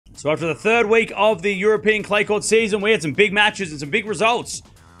So after the third week of the European clay court season, we had some big matches and some big results.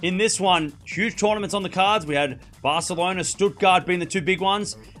 In this one, huge tournaments on the cards. We had Barcelona, Stuttgart being the two big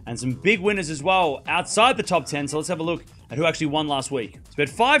ones, and some big winners as well outside the top 10. So let's have a look at who actually won last week. So we had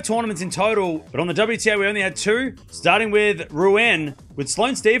 5 tournaments in total, but on the WTA we only had 2, starting with Ruud, with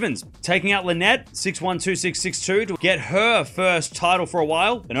Sloane Stephens taking out Lynette 6-1, 2-6, 6-2 to get her first title for a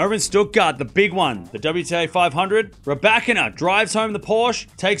while. And over in Stuttgart, the big one, the WTA 500, Rybakina drives home the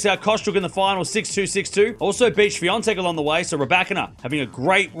Porsche, takes out Kostyuk in the final 6-2, 6-2. Also beat Swiatek along the way, so Rybakina having a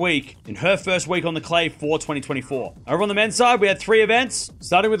great week in her first week on the clay for 2024. Over on the men's side, we had 3 events,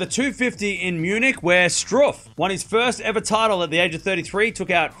 starting with the 250 in Munich, where Struff won his first ever title at the age of 33,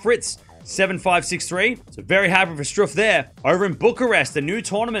 took out Fritz 7-5, 6-3. So very happy for Struff there. Over in Bucharest, a new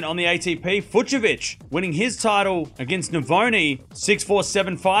tournament on the ATP, Fucsovics winning his title against Novoni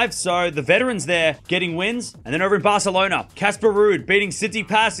 6-4, 7-5. So the veterans there getting wins. And then over in Barcelona, Casper Ruud beating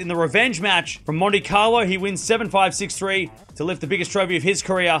Tsitsipas in the revenge match from Monte Carlo. He wins 7-5, 6-3 to lift the biggest trophy of his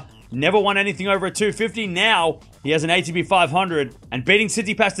career. Never won anything over a 250. Now he has an ATP 500, and beating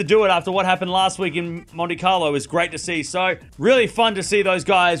Tsitsipas to do it after what happened last week in Monte Carlo is great to see. So really fun to see those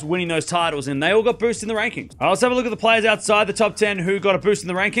guys winning those titles, and they all got boosted in the rankings. All right, let's have a look at the players outside the top 10 who got a boost in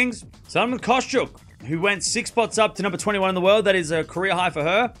the rankings. Starting with Kostyuk, who went 6 spots up to number 21 in the world. That is a career high for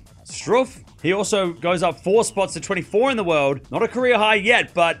her. Struff, he also goes up 4 spots to 24 in the world. Not a career high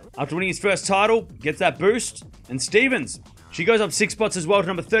yet, but after winning his first title, gets that boost. And Stephens, she goes up 6 spots as well to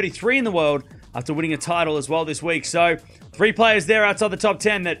number 33 in the world after winning a title as well this week. So 3 players there outside the top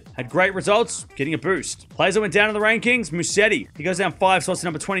 10 that had great results, getting a boost. Players that went down in the rankings, Musetti, he goes down 5 spots to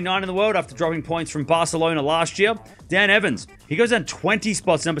number 29 in the world after dropping points from Barcelona last year. Dan Evans, he goes down 20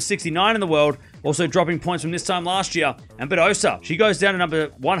 spots to number 69 in the world, also dropping points from this time last year. And Badosa, she goes down to number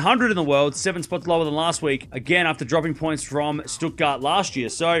 100 in the world, 7 spots lower than last week, again after dropping points from Stuttgart last year.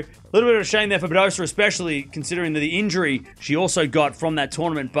 So a little bit of a shame there for Badosa, especially considering the injury she also got from that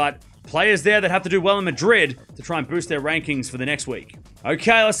tournament. But players there that have to do well in Madrid to try and boost their rankings for the next week.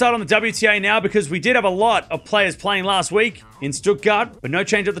 Okay, let's start on the WTA now, because we did have a lot of players playing last week in Stuttgart, but no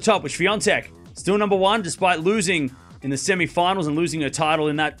change at the top with Swiatek still number 1 despite losing in the semi-finals and losing her title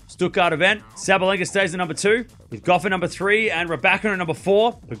in that Stuttgart event. Sabalenka stays at number 2, with Gauff at number 3 and Rybakina at number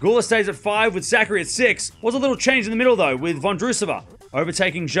 4. Pegula stays at 5 with Zachary at 6. Was a little change in the middle though, with Vondrousova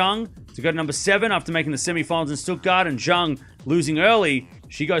overtaking Zhang to go to number 7 after making the semi-finals in Stuttgart, and Zhang losing early.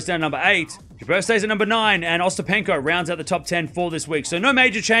 She goes down to number 8. Jabeur stays at number 9, and Ostapenko rounds out the top 10 for this week. So no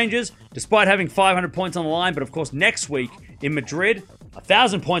major changes, despite having 500 points on the line. But of course, next week in Madrid,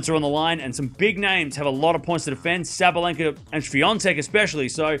 1,000 points are on the line, and some big names have a lot of points to defend, Sabalenka and Swiatek especially.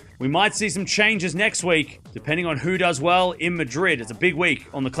 So we might see some changes next week, depending on who does well in Madrid. It's a big week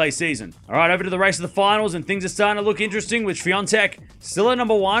on the clay season. All right, over to the race of the finals, and things are starting to look interesting with Swiatek still at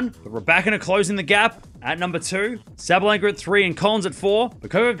number 1, but Rybakina closing the gap at number 2, Sabalenka at 3, and Collins at 4. But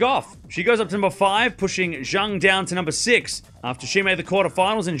Coco Gauff, she goes up to number 5, pushing Zhang down to number 6 after she made the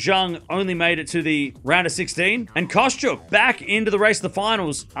quarterfinals, and Zhang only made it to the round of 16. And Kostyuk back into the race of the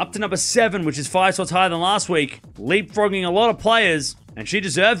finals, up to number 7, which is 5 spots higher than last week, leapfrogging a lot of players. And she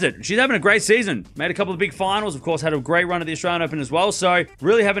deserves it. She's having a great season. Made a couple of big finals. Of course, had a great run at the Australian Open as well. So,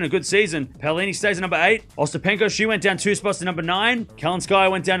 really having a good season. Paolini stays at number 8. Ostapenko, she went down 2 spots to number 9.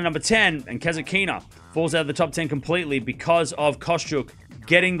 Kalinskaya went down to number 10. And Kasatkina falls out of the top 10 completely because of Kostyuk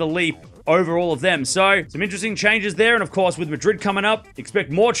getting the leap over all of them. So, some interesting changes there. And of course, with Madrid coming up,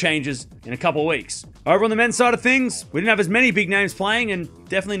 expect more changes in a couple of weeks. Over on the men's side of things, we didn't have as many big names playing, and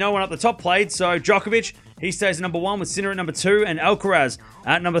definitely no one up the top played. So, Djokovic, he stays at number 1 with Sinner at number 2 and Alcaraz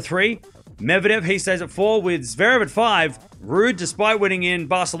at number 3. Medvedev, he stays at 4 with Zverev at 5. Ruud, despite winning in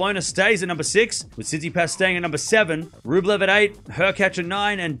Barcelona, stays at number 6 with Tsitsipas staying at number 7. Rublev at 8, Hurkacz at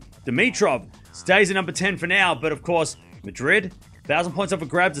 9, and Dimitrov stays at number 10 for now. But of course, Madrid, 1,000 points up for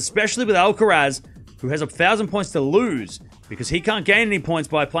grabs, especially with Alcaraz, who has 1,000 points to lose because he can't gain any points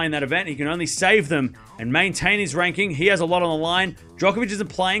by playing that event. He can only save them and maintain his ranking. He has a lot on the line. Djokovic isn't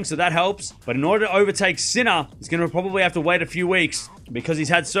playing, so that helps. But in order to overtake Sinner, he's going to probably have to wait a few weeks because he's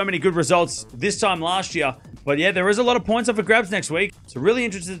had so many good results this time last year. But yeah, there is a lot of points up for grabs next week. So really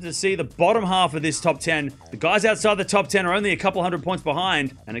interested to see the bottom half of this top 10. The guys outside the top 10 are only a couple hundred points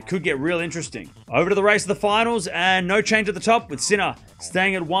behind, and it could get real interesting. Over to the race of the finals, and no change at the top with Sinner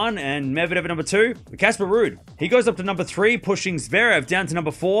staying at 1 and Medvedev at number 2. But Casper Ruud, he goes up to number 3, pushing Zverev down to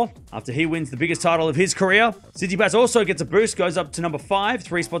number 4 after he wins the biggest title of his career. Tsitsipas also gets a boost, goes up to number 5,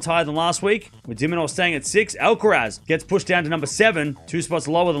 3 spots higher than last week, with Diminov staying at 6. Alcaraz gets pushed down to number 7, 2 spots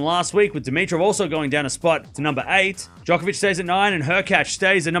lower than last week, with Dimitrov also going down a spot to number 8. Djokovic stays at 9 and Hurkacz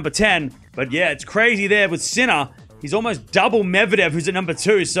stays at number 10. But yeah, it's crazy there with Sinner He's almost double Medvedev, who's at number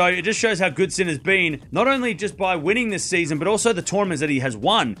 2. So it just shows how good Sinner's been, not only just by winning this season, but also the tournaments that he has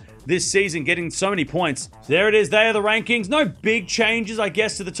won this season, getting so many points. So there it is. They are the rankings. No big changes, I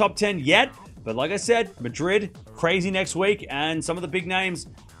guess, to the top 10 yet. But like I said, Madrid, crazy next week. And some of the big names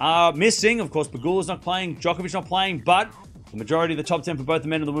are missing. Of course, Pegula's not playing, Djokovic not playing, but the majority of the top 10 for both the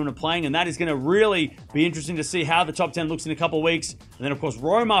men and the women are playing, and that is going to really be interesting to see how the top 10 looks in a couple of weeks. And then, of course,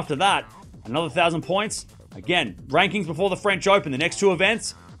 Rome after that, another 1,000 points. Again, rankings before the French Open. The next 2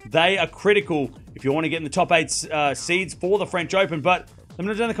 events, they are critical if you want to get in the top 8 seeds for the French Open. But let me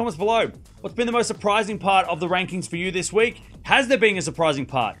know down in the comments below. What's been the most surprising part of the rankings for you this week? Has there been a surprising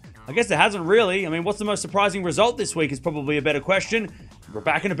part? I guess there hasn't really. I mean, what's the most surprising result this week is probably a better question.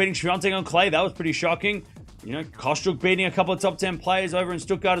 Rybakina beating Swiatek on clay, that was pretty shocking. You know, Kostyuk beating a couple of top 10 players over in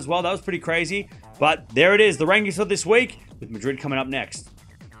Stuttgart as well. That was pretty crazy. But there it is, the rankings for this week, with Madrid coming up next.